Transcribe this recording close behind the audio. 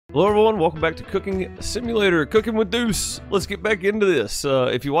Hello everyone, welcome back to Cooking Simulator, Cooking with Deuce. Let's get back into this.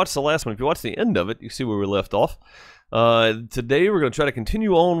 If you watched the last one, if you watched the end of it, you see where we left off. Today we're going to try to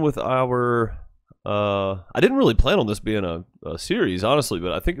continue on with our... I didn't really plan on this being a series, honestly,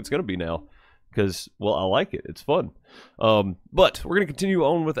 but I think it's going to be now. Because, well, I like it. It's fun. But we're going to continue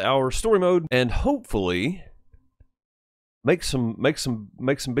on with our story mode and hopefully make some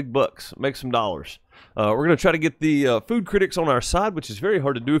big bucks, make some dollars. We're going to try to get the food critics on our side, which is very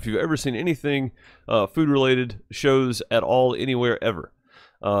hard to do if you've ever seen anything food-related shows at all, anywhere, ever.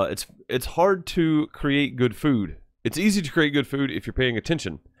 It's hard to create good food. It's easy to create good food if you're paying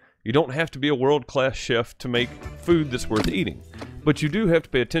attention. You don't have to be a world-class chef to make food that's worth eating. But you do have to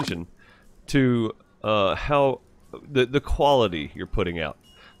pay attention to how the quality you're putting out.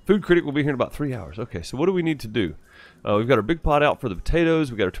 Food critic will be here in about 3 hours. Okay, so what do we need to do? We've got our big pot out for the potatoes.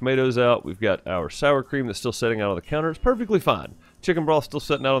 We've got our tomatoes out. We've got our sour cream that's still setting out on the counter. It's perfectly fine. Chicken broth still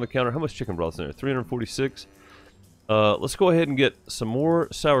setting out on the counter. How much chicken broth's in there? 346. Let's go ahead and get some more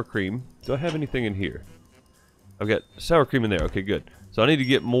sour cream. Do I have anything in here? I've got sour cream in there. Okay, good. So I need to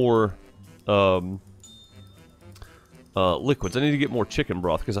get more liquids. I need to get more chicken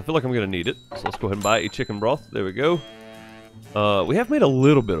broth because I feel like I'm going to need it. So let's go ahead and buy a chicken broth. There we go. We have made a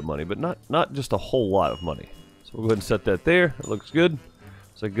little bit of money, but not just a whole lot of money. So we'll go ahead and set that there. It looks good.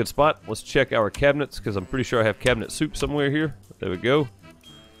 It's a good spot. Let's check our cabinets because I'm pretty sure I have cabinet soup somewhere here. There we go.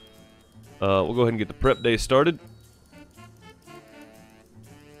 We'll go ahead and get the prep day started.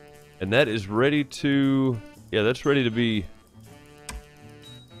 And that is ready to... Yeah, that's ready to be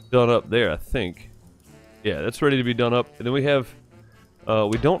done up there, I think. Yeah, that's ready to be done up. And then we have...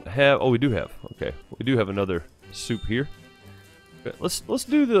 we don't have... Oh, we do have. Okay. We do have another soup here. Okay, let's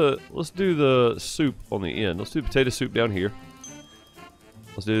do the soup on the end. Let's do potato soup down here.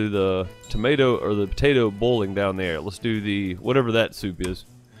 Let's do the tomato or the potato boiling down there. Let's do the whatever that soup is,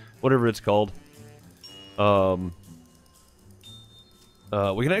 whatever it's called. We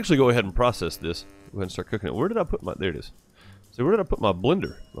can actually go ahead and process this. Go ahead and start cooking it. Where did I put my? There it is. So where did I put my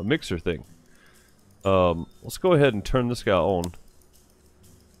blender, my mixer thing? Let's go ahead and turn this guy on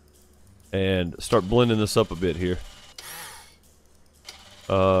and start blending this up a bit here.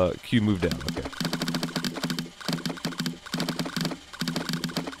 Q move down, okay.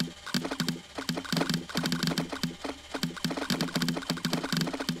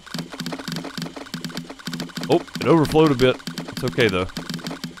 Oh, it overflowed a bit. It's okay though.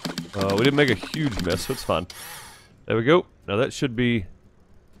 We didn't make a huge mess, so it's fine. There we go. Now that should be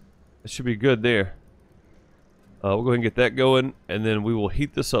good there. We'll go ahead and get that going, and then we will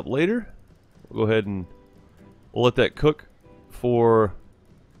heat this up later. We'll go ahead and we'll let that cook for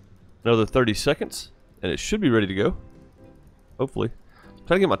another 30 seconds, and it should be ready to go. Hopefully. I'm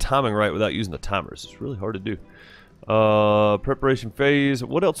trying to get my timing right without using the timers. It's really hard to do. Preparation phase.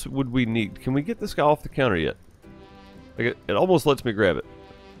 What else would we need? Can we get this guy off the counter yet? Like it almost lets me grab it.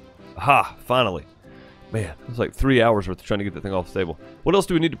 Aha! Finally. Man, it's like 3 hours worth of trying to get that thing off the table. What else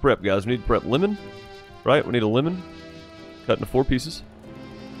do we need to prep, guys? We need to prep lemon. Right? We need a lemon. Cut into 4 pieces.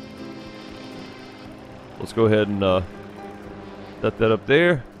 Let's go ahead and set that up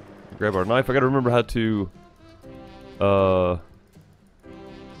there. Grab our knife. I gotta remember how to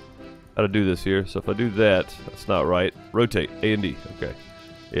do this here. So if I do that, that's not right. Rotate. A and D. Okay.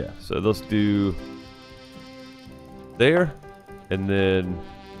 Yeah. So let's do there, and then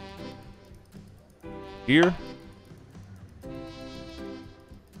here,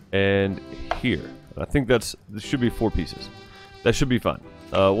 and here. I think this should be 4 pieces. That should be fine.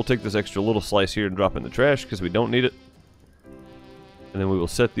 We'll take this extra little slice here and drop it in the trash because we don't need it. And then we will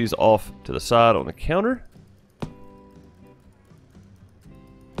set these off to the side on the counter.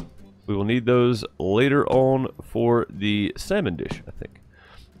 We will need those later on for the salmon dish, I think.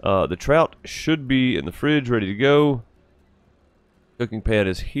 The trout should be in the fridge, ready to go. Cooking pan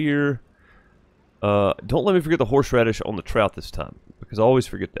is here. Don't let me forget the horseradish on the trout this time, because I always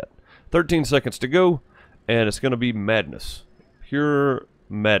forget that. 13 seconds to go, and it's going to be madness. Pure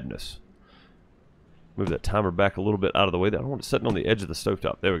madness. Move that timer back a little bit out of the way. I don't want it sitting on the edge of the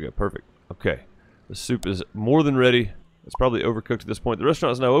stovetop. There we go. Perfect. Okay. The soup is more than ready. It's probably overcooked at this point. The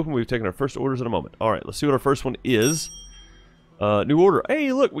restaurant is now open. We've taken our first orders in a moment. All right. Let's see what our first one is. New order.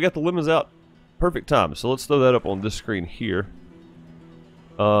 Hey, look. We got the lemons out. Perfect time. So let's throw that up on this screen here.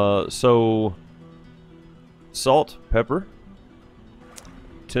 So salt, pepper,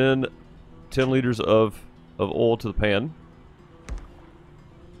 10 liters of oil to the pan.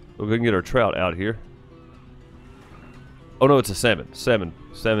 We'll go and get our trout out here. Oh no, it's a salmon. Salmon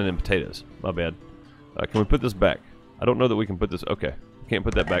and potatoes. My bad. Can we put this back? I don't know that we can put this. Okay, we can't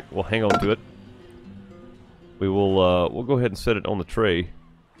put that back. We'll hang on to it. We will. We'll go ahead and set it on the tray.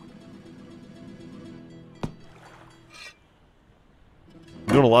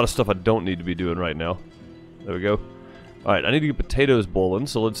 doing a lot of stuff I don't need to be doing right now. There we go. All right, I need to get potatoes boiling,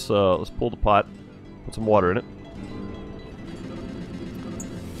 so let's pull the pot, put some water in it.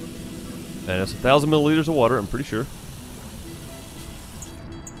 And it's 1,000 milliliters of water, I'm pretty sure.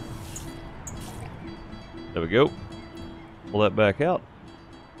 There we go. Pull that back out.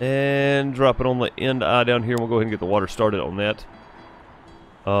 And drop it on the end eye down here. We'll go ahead and get the water started on that.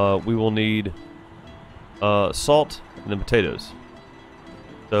 We will need salt and then potatoes.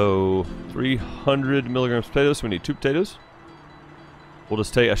 So 300 milligrams of potatoes. So we need 2 potatoes. We'll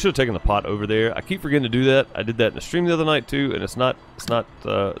just take. I should have taken the pot over there. I keep forgetting to do that. I did that in the stream the other night too, and it's not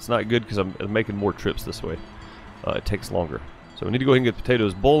good because I'm making more trips this way. It takes longer. So we need to go ahead and get the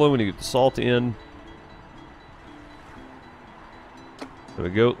potatoes boiling. We need to get the salt in. There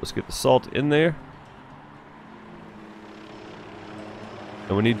we go. Let's get the salt in there.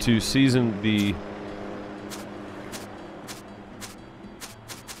 And we need to season the...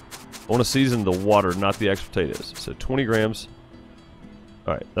 I want to season the water, not the actual potatoes. So 20 grams.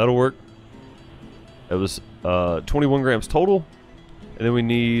 Alright, that'll work. That was 21 grams total. And then we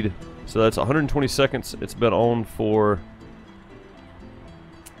need... So that's 120 seconds. It's been on for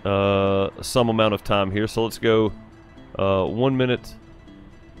some amount of time here. So let's go 1 minute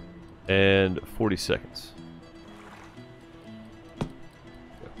and 40 seconds.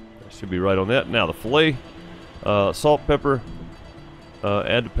 That should be right on that. Now the filet, salt, pepper,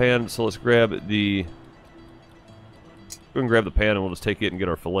 add to pan. So let's grab the... Go and grab the pan and we'll just take it and get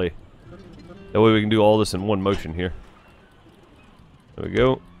our filet. That way we can do all this in one motion here. There we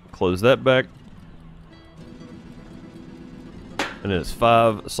go. Close that back. And then it's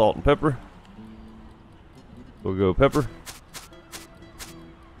 5 salt and pepper. We'll go pepper.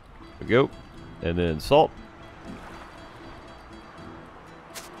 There we go. And then salt.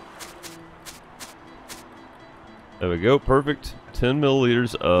 There we go. Perfect. 10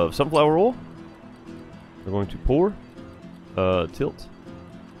 milliliters of sunflower oil. We're going to pour. Tilt.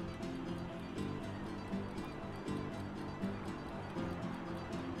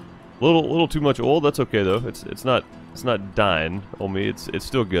 Little too much oil. That's okay though. It's not dying on me. It's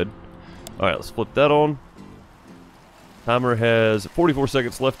still good. All right, let's flip that on. Timer has 44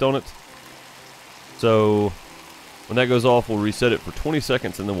 seconds left on it. So when that goes off, we'll reset it for 20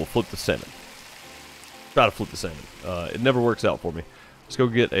 seconds and then we'll flip the salmon. Try to flip the salmon. It never works out for me. Let's go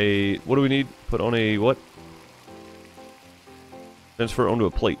get a... What do we need? Put on a what? Transfer onto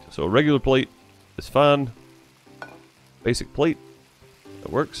a plate. So a regular plate is fine. Basic plate.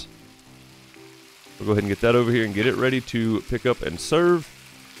 That works. We'll go ahead and get that over here and get it ready to pick up and serve.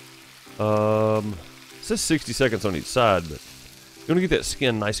 It says 60 seconds on each side, but you want to get that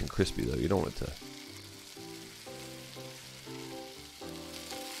skin nice and crispy though. You don't want it to...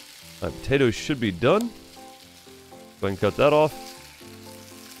 Alright, potatoes should be done. Go ahead and cut that off.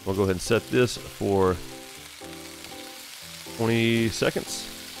 We'll go ahead and set this for 20 seconds.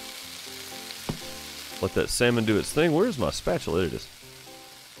 Let that salmon do its thing. Where's my spatula? There it is.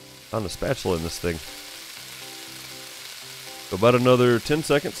 Found the spatula in this thing. So about another 10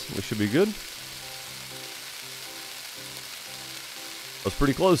 seconds. We should be good. That was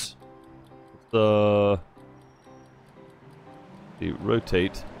pretty close. Let's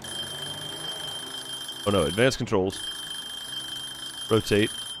rotate. Oh no, advanced controls. Rotate.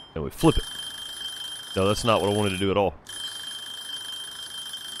 And we flip it. No, that's not what I wanted to do at all.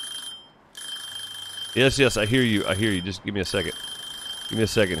 Yes, yes, I hear you. I hear you. Just give me a second. Give me a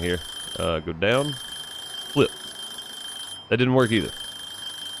second here. Go down. Flip. That didn't work either.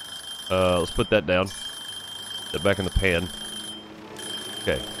 Let's put that down. Put that back in the pan.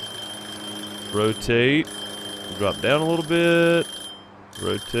 Okay. Rotate. Drop down a little bit.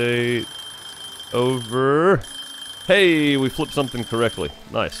 Rotate. Over. Hey, we flipped something correctly.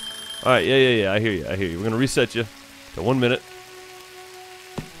 Nice. Alright, yeah. I hear you. I hear you. We're going to reset you to 1 minute.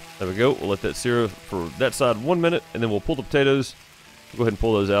 There we go. We'll let that sear for that side 1 minute, and then we'll pull the potatoes. We'll go ahead and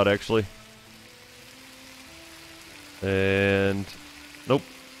pull those out, actually. And... Nope,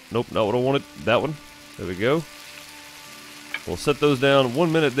 not what I wanted. That one. There we go. We'll set those down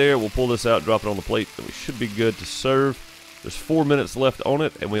 1 minute there. We'll pull this out, drop it on the plate, and we should be good to serve. There's 4 minutes left on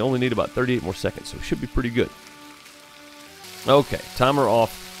it, and we only need about 38 more seconds, so we should be pretty good. Okay, timer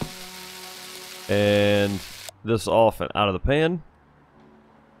off. And this off and out of the pan.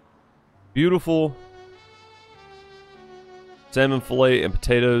 Beautiful salmon fillet and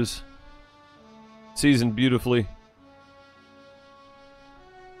potatoes. Seasoned beautifully.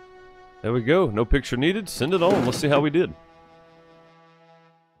 There we go. No picture needed. Send it on. Let's see how we did.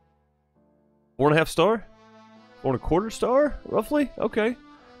 4.5 star? 4.25 star, roughly? Okay.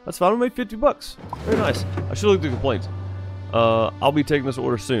 That's fine. We made 50 bucks. Very nice. I should look at the complaints. I'll be taking this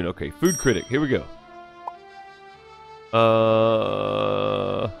order soon. Okay, food critic. Here we go.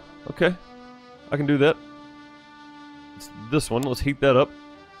 Okay. I can do that. It's this one. Let's heat that up.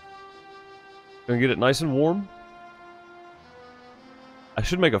 Gonna get it nice and warm. I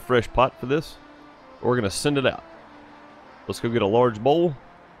should make a fresh pot for this. Or we're gonna send it out. Let's go get a large bowl.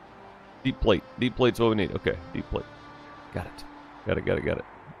 Deep plate. Deep plate's what we need. Okay, deep plate. Got it. Got it.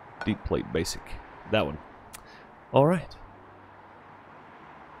 Deep plate, basic. That one. Alright.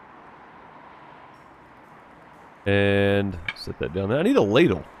 And set that down there. I need a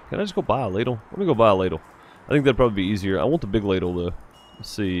ladle. Can I just go buy a ladle? Let me go buy a ladle. I think that'd probably be easier. I want the big ladle though. Let's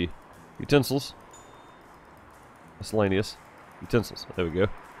see. Utensils. Miscellaneous. Utensils. There we go.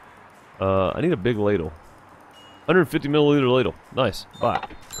 I need a big ladle. 150 milliliter ladle. Nice. Buy.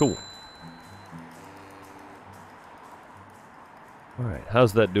 Cool. Alright,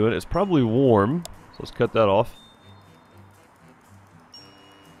 how's that doing? It's probably warm. So let's cut that off.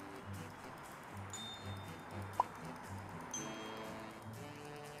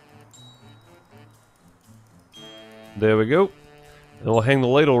 There we go. And we'll hang the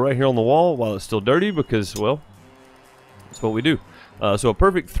ladle right here on the wall while it's still dirty because, well, that's what we do. So a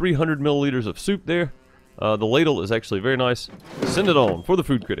perfect 300 milliliters of soup there. The ladle is actually very nice. Send it on for the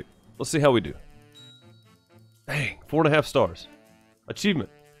food critic. Let's see how we do. Dang, 4.5 stars. Achievement.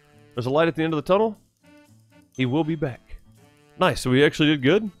 There's a light at the end of the tunnel. He will be back. Nice, so we actually did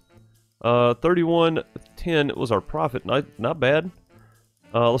good. 31.10 was our profit. Not bad.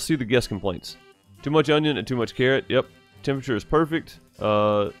 Let's see the guest complaints. Too much onion and too much carrot. Yep. Temperature is perfect.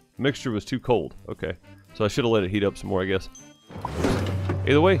 Mixture was too cold. Okay. So I should have let it heat up some more, I guess.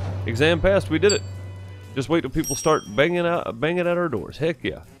 Either way, exam passed. We did it. Just wait till people start banging at our doors. Heck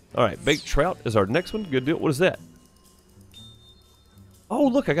yeah. Alright, baked trout is our next one. Good deal. What is that? Oh,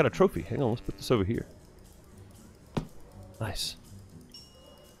 look, I got a trophy. Hang on, let's put this over here. Nice.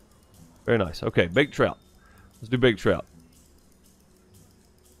 Very nice. Okay, baked trout. Let's do baked trout.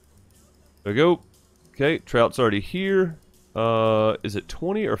 There we go. Okay, trout's already here. Is it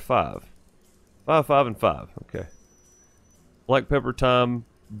 20 or 5? 5, 5, and 5. Okay. Black pepper thyme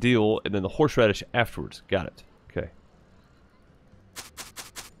deal, and then the horseradish afterwards. Got it. Okay.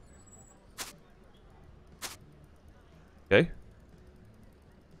 Okay.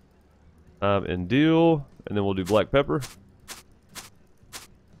 Thyme and deal, and then we'll do black pepper.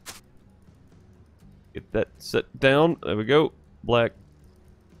 Get that set down. There we go. Black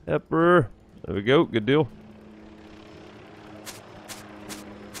pepper. There we go. Good deal.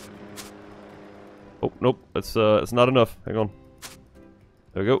 Oh, nope. That's not enough. Hang on.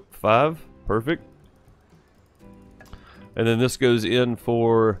 There we go. 5. Perfect. And then this goes in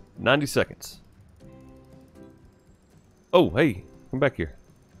for 90 seconds. Oh, hey. Come back here.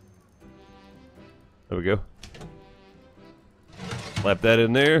 There we go. Slap that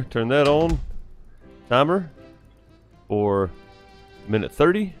in there. Turn that on. Timer for minute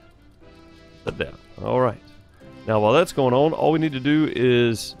 30. Set down. Alright. Now while that's going on, all we need to do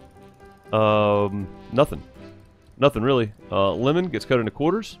is nothing. Nothing really. Lemon gets cut into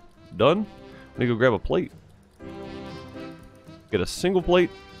quarters. Done. I need to go grab a plate. Get a single plate.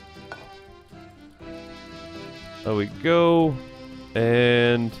 There we go.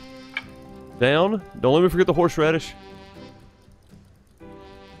 And down. Don't let me forget the horseradish.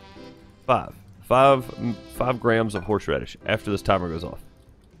 5 grams of horseradish after this timer goes off.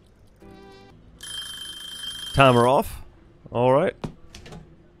 Timer off. Alright.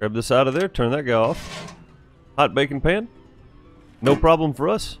 Grab this out of there. Turn that guy off. Hot baking pan. No problem for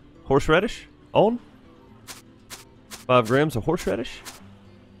us. Horseradish. On. 5 grams of horseradish.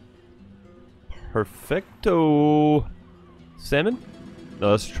 Perfecto. Salmon.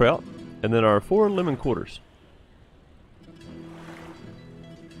 No, that's trout. And then our 4 lemon quarters.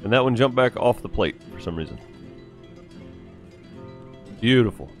 And that one jumped back off the plate for some reason.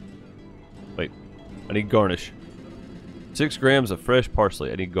 Beautiful. Wait. I need garnish. 6 grams of fresh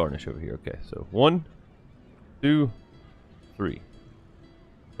parsley. I need garnish over here. Okay, so 1, 2, 3.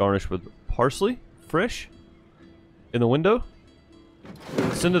 Garnish with parsley. Fresh. In the window.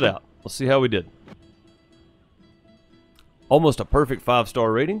 Send it out. Let's see how we did. Almost a perfect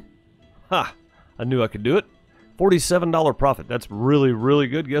 5-star rating. Ha! I knew I could do it. $47 profit. That's really, really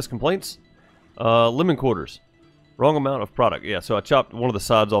good. Guest complaints. Lemon quarters. Wrong amount of product. Yeah, so I chopped one of the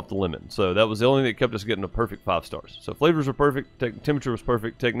sides off the lemon. So that was the only thing that kept us getting a perfect 5 stars. So flavors were perfect. Temperature was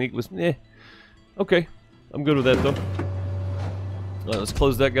perfect. Technique was eh. Okay. I'm good with that though. Let's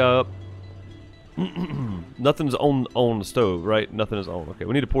close that guy up. Nothing's on the stove, right? Nothing is on. Okay,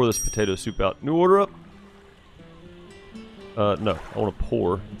 we need to pour this potato soup out. New order up? No, I want to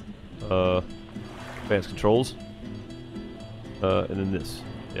pour. Advanced controls. And then this.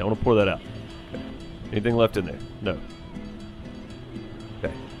 Yeah, I want to pour that out. Okay. Anything left in there? No.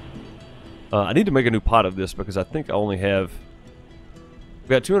 Okay. I need to make a new pot of this because I think I only have... We've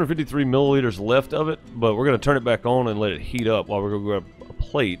got 253 milliliters left of it, but we're going to turn it back on and let it heat up while we're going to grab a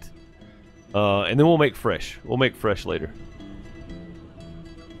plate. And then we'll make fresh. We'll make fresh later.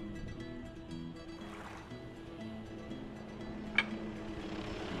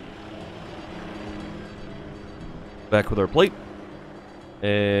 Back with our plate.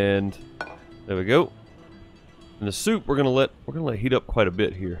 And there we go. And the soup we're gonna let heat up quite a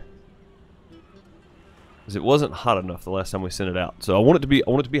bit here. Because it wasn't hot enough the last time we sent it out. So I want it to be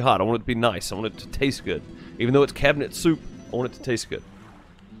hot, I want it to be nice, I want it to taste good. Even though it's cabinet soup, I want it to taste good.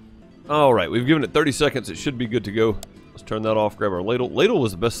 Alright, we've given it 30 seconds, it should be good to go. Let's turn that off, grab our ladle. Ladle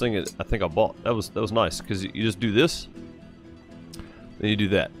was the best thing I think I bought. That was nice, because you just do this, then you do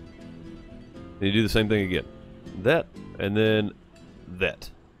that. Then you do the same thing again. That, and then that.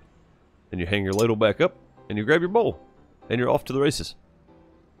 And you hang your ladle back up, and you grab your bowl, and you're off to the races.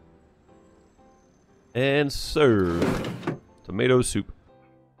 And serve. Tomato soup.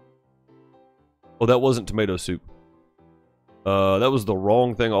 Oh, that wasn't tomato soup. That was the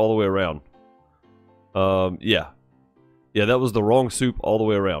wrong thing all the way around. Yeah. Yeah, that was the wrong soup all the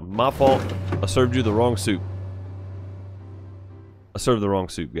way around. My fault. I served you the wrong soup. I served the wrong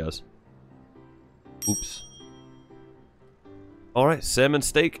soup, guys. Oops. Alright, salmon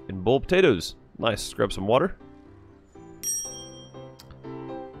steak and boiled potatoes. Nice. Let's grab some water.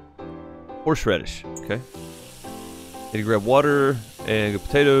 Horseradish. Okay. Need to grab water and get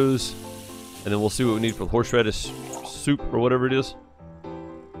potatoes. And then we'll see what we need for the horseradish soup or whatever it is.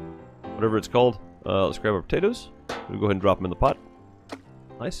 Whatever it's called. Let's grab our potatoes. We'll go ahead and drop them in the pot.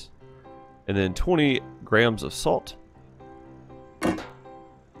 Nice. And then 20 grams of salt.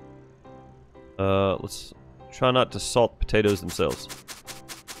 Let's try not to salt potatoes themselves.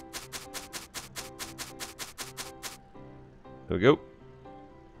 There we go.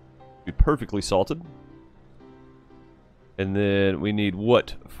 Be perfectly salted. And then we need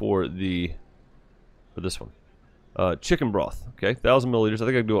what for this one? Chicken broth. Okay, 1,000 milliliters. I think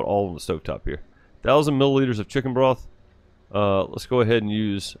I can do it all on the stovetop here. 1,000 milliliters of chicken broth. Let's go ahead and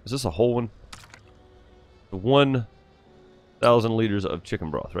use. Is this a whole one? 1,000 liters of chicken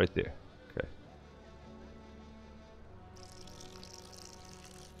broth right there. Okay.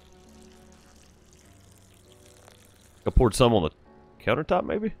 I poured some on the countertop,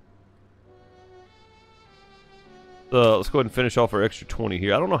 maybe. Let's go ahead and finish off our extra 20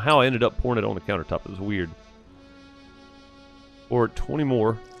 here. I don't know how I ended up pouring it on the countertop. It was weird. Or 20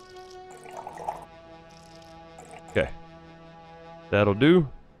 more. Okay. That'll do.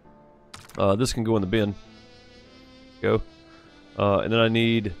 This can go in the bin. Go. And then I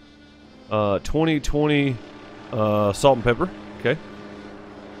need 20 salt and pepper. Okay.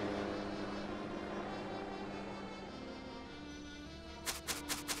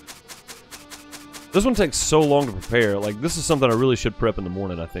 This one takes so long to prepare. Like, this is something I really should prep in the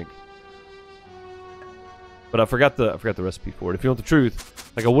morning, I think. But I forgot the recipe for it. If you want the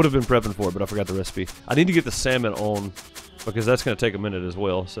truth, like I would have been prepping for it, but I forgot the recipe. I need to get the salmon on because that's going to take a minute as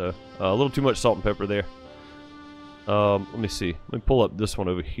well. So a little too much salt and pepper there. Let me see. Let me pull up this one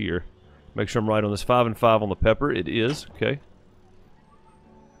over here. Make sure I'm right on this. 5 and 5 on the pepper. It is. Okay.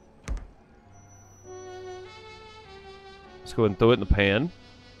 Let's go ahead and throw it in the pan.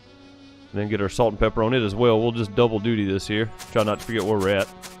 And then get our salt and pepper on it as well. We'll just double duty this here. Try not to forget where we're at.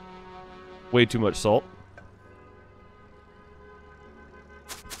 Way too much salt.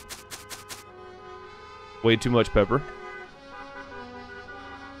 Way too much pepper.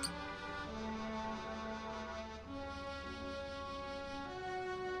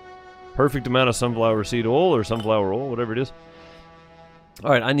 Perfect amount of sunflower seed oil or sunflower oil, whatever it is.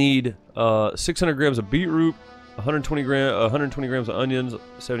 Alright, I need 600 grams of beetroot, 120 grams of onions,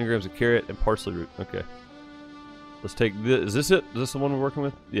 70 grams of carrot, and parsley root. Okay. Let's take this. Is this it? Is this the one we're working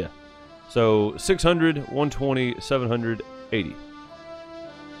with? Yeah. So 600, 120, 780.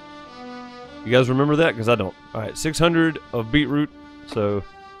 You guys remember that? Because I don't. Alright, 600 of beetroot. So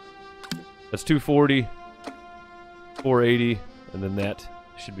that's 240, 480, and then that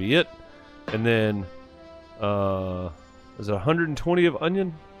should be it. And then, is it 120 of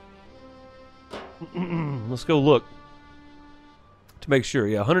onion? Let's go look to make sure.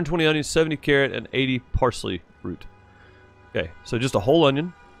 Yeah, 120 onions, 70 carrot, and 80 parsley root. Okay, so just a whole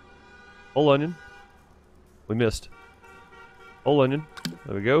onion. Whole onion. We missed. Whole onion.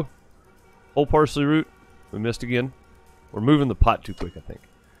 There we go. Whole parsley root. We missed again. We're moving the pot too quick, I think.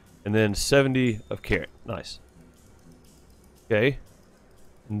 And then 70 of carrot. Nice. Okay.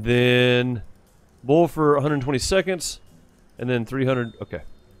 And then boil for 120 seconds. and then 300. Okay,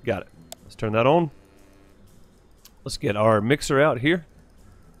 got it. Let's turn that on. Let's get our mixer out here.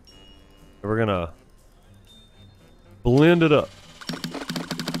 And we're gonna blend it up.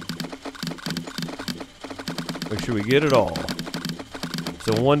 Make sure we get it all.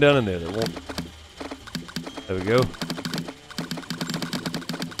 So one down in there. There we go.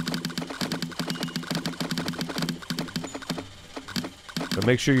 So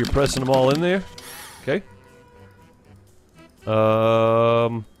make sure you're pressing them all in there. Okay.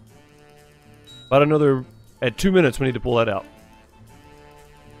 About another... At 2 minutes, we need to pull that out.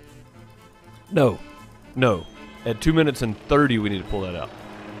 No. No. At 2 minutes and 30, we need to pull that out.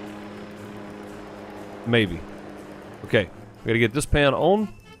 Maybe. Okay. We gotta get this pan on.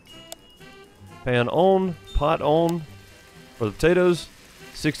 Pan on. Pot on. For the potatoes.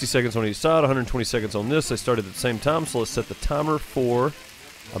 60 seconds on each side. 120 seconds on this. They started at the same time, so let's set the timer for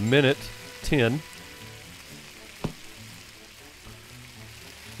a minute 10.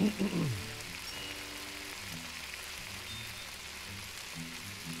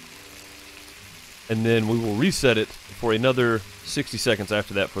 And then we will reset it for another 60 seconds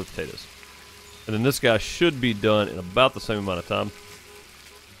after that for the potatoes. And then this guy should be done in about the same amount of time.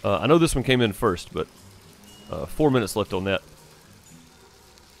 I know this one came in first, but 4 minutes left on that.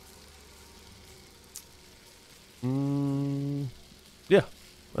 Yeah,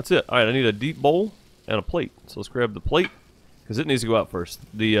 that's it. All right, I need a deep bowl and a plate. So let's grab the plate because it needs to go out first.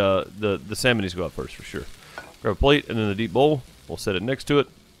 The salmon needs to go out first for sure. Grab a plate and then the deep bowl. We'll set it next to it.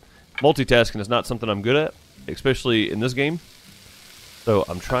 Multitasking is not something I'm good at, especially in this game. So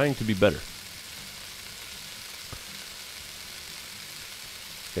I'm trying to be better.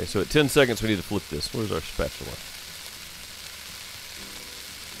 Okay, so at 10 seconds we need to flip this. Where's our spatula?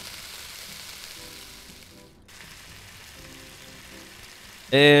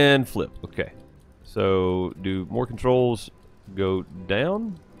 And flip. Okay. So do more controls, go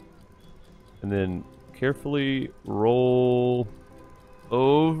down, and then carefully roll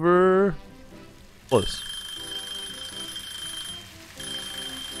over. Close.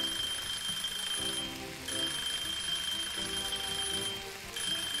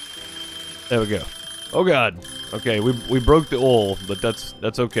 There we go. Oh god. Okay, we broke the oil, but that's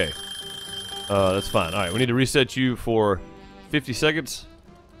okay. That's fine. All right, we need to reset you for 50 seconds.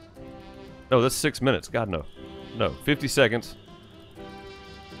 No, that's 6 minutes. God, no. No, 50 seconds.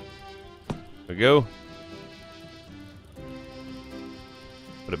 There we go.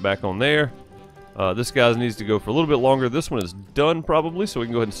 Put it back on there. This guy needs to go for a little bit longer. This one is done probably, so we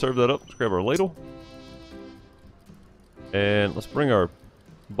can go ahead and serve that up. Let's grab our ladle. And let's bring our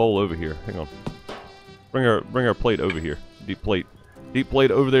bowl over here. Hang on. Bring our plate over here. Deep plate. Deep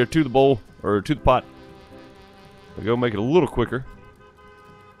plate over there to the bowl, or to the pot. There we go, make it a little quicker.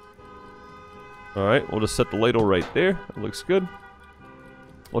 Alright, we'll just set the ladle right there. That looks good.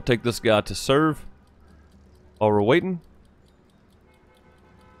 We'll take this guy to serve while we're waiting.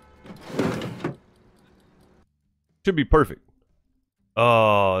 Should be perfect.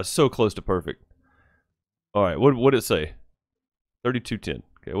 Oh, so close to perfect. Alright, what did it say? 3210.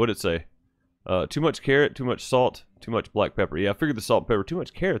 Okay, what did it say? Too much carrot, too much salt, too much black pepper. Yeah, I figured the salt and pepper. Too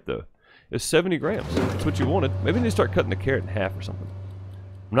much carrot, though. It's 70 grams. That's what you wanted. Maybe I need to start cutting the carrot in half or something.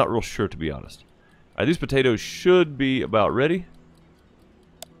 I'm not real sure, to be honest. Alright, these potatoes should be about ready.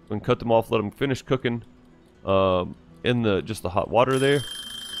 We can cut them off, let them finish cooking in just the hot water there.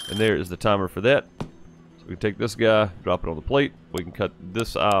 And there is the timer for that. So we can take this guy, drop it on the plate. We can cut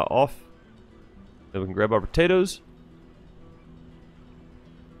this eye off. Then we can grab our potatoes.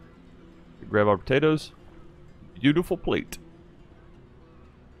 Grab our potatoes. Beautiful plate.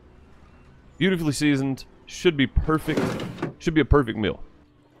 Beautifully seasoned. Should be perfect. Should be a perfect meal.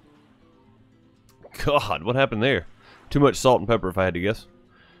 God, what happened there? Too much salt and pepper, if I had to guess.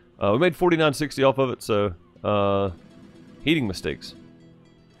 We made $49.60 off of it, so heating mistakes.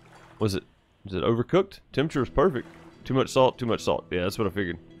 Was it overcooked? Temperature was perfect. Too much salt, too much salt. Yeah, that's what I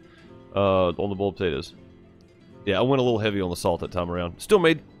figured. On the boiled potatoes. Yeah, I went a little heavy on the salt that time around. Still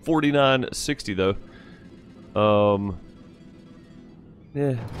made $49.60 though.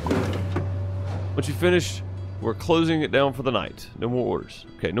 Yeah. Once you finish, we're closing it down for the night. No more orders.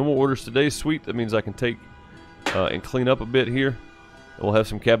 Okay, no more orders today. Sweet. That means I can take and clean up a bit here. And we'll have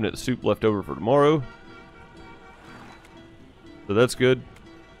some cabinet soup left over for tomorrow. So that's good.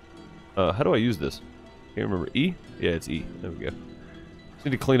 How do I use this? Can't remember. E? Yeah, it's E. There we go. Just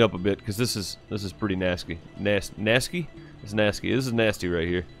need to clean up a bit because this is pretty nasty. Nasty? It's nasty. This is nasty right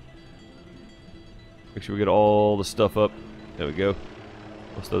here. Make sure we get all the stuff up. There we go.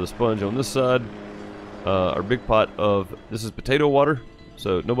 Let's throw the sponge on this side. Our big pot of this is potato water.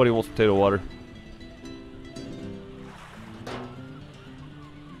 So nobody wants potato water.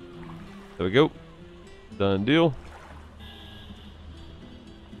 There we go. Done deal.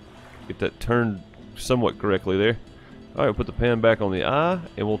 Get that turned somewhat correctly there. Alright, we'll put the pan back on the eye,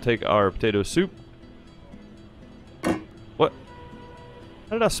 and we'll take our potato soup. What?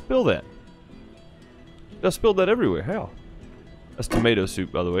 How did I spill that? I spilled that everywhere. How? That's tomato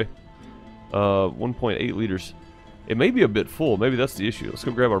soup, by the way. 1.8 liters. It may be a bit full. Maybe that's the issue. Let's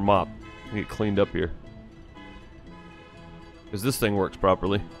go grab our mop and get cleaned up here. Because this thing works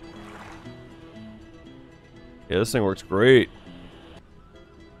properly. Yeah, this thing works great.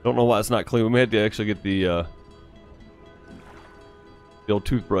 Don't know why it's not clean. We may have to actually get the old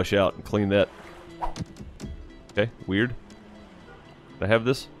toothbrush out and clean that. Okay, weird. Can I have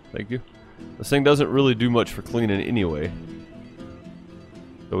this? Thank you. This thing doesn't really do much for cleaning anyway.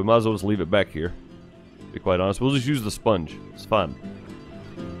 So we might as well just leave it back here. To be quite honest. We'll just use the sponge. It's fine.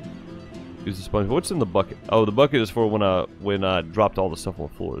 Use the sponge. What's in the bucket? Oh, the bucket is for when I dropped all the stuff on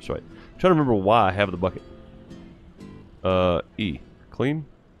the floor. That's right. I'm trying to remember why I have the bucket. E. Clean.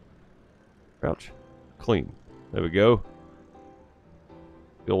 Crouch. Clean. There we go.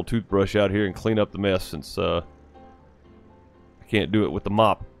 The old toothbrush out here and clean up the mess since I can't do it with the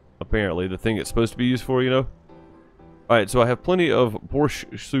mop. Apparently, the thing it's supposed to be used for, you know. Alright, so I have plenty of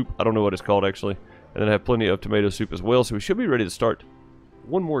borscht soup. I don't know what it's called, actually. And then I have plenty of tomato soup as well. So we should be ready to start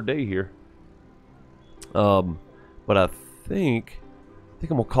one more day here. But I think I'm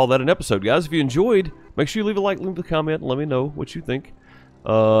going to call that an episode, guys. If you enjoyed, make sure you leave a like, leave a comment, and let me know what you think.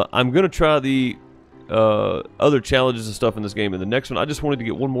 I'm going to try the other challenges and stuff in this game in the next one. I just wanted to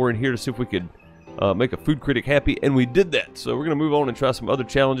get one more in here to see if we could make a food critic happy, and we did that. So we're going to move on and try some other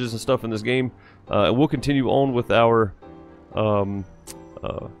challenges and stuff in this game. And we'll continue on with our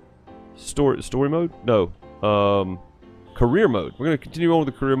story mode? No. Career mode. We're going to continue on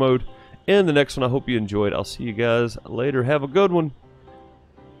with the career mode. And the next one, I hope you enjoyed. I'll see you guys later. Have a good one.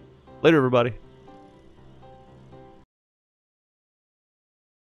 Later, everybody.